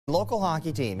Local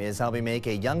hockey team is helping make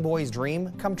a young boy's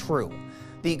dream come true.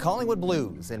 The Collingwood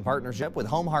Blues, in partnership with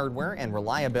Home Hardware and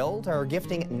Reliabuild, are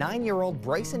gifting 9-year-old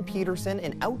Bryson Peterson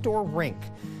an outdoor rink.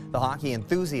 The hockey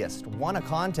enthusiast won a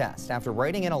contest after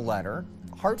writing in a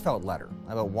heartfelt letter,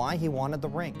 about why he wanted the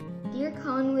rink. Dear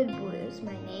Collingwood Blues,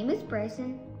 my name is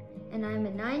Bryson, and I'm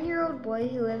a 9-year-old boy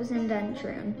who lives in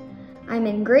Duntroon. I'm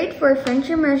in grade 4 French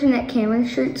immersion at Cameron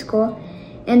Street School,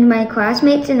 and my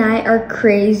classmates and I are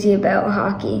crazy about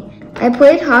hockey. I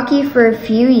played hockey for a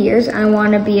few years. I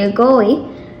want to be a goalie,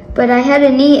 but I had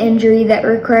a knee injury that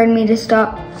required me to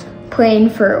stop playing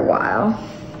for a while.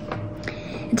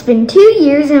 It's been 2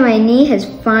 years and my knee has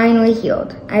finally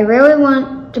healed. I really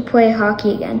want to play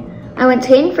hockey again. I went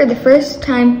skating for the first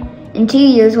time in 2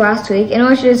 years last week, and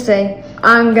let's just say,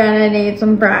 I'm gonna need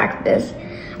some practice.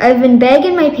 I've been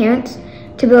begging my parents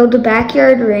to build a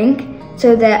backyard rink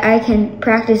so that I can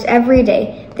practice every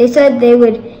day. They said they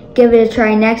would give it a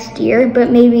try next year,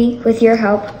 but maybe with your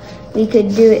help, we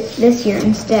could do it this year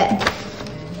instead.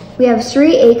 We have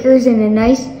 3 acres and a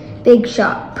nice big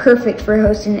shop, perfect for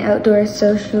hosting outdoor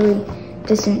socially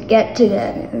distant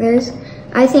get-togethers.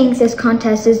 I think this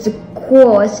contest is the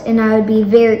coolest, and I would be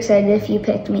very excited if you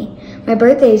picked me. My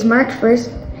birthday is March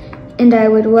 1st, and I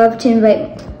would love to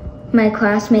invite my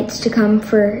classmates to come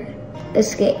for a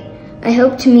skate. I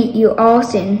hope to meet you all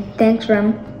soon. Thanks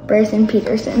from Bryson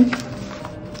Peterson.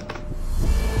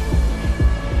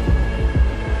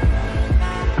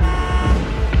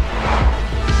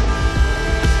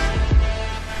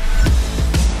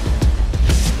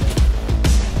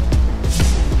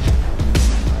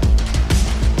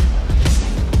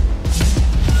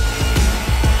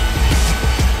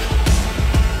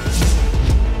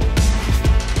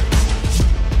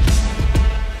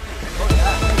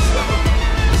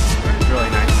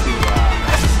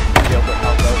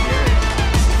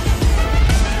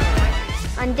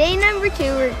 On day number 2,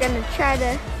 we're gonna try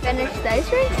to finish the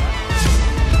ice rink.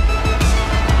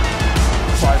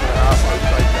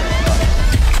 5.5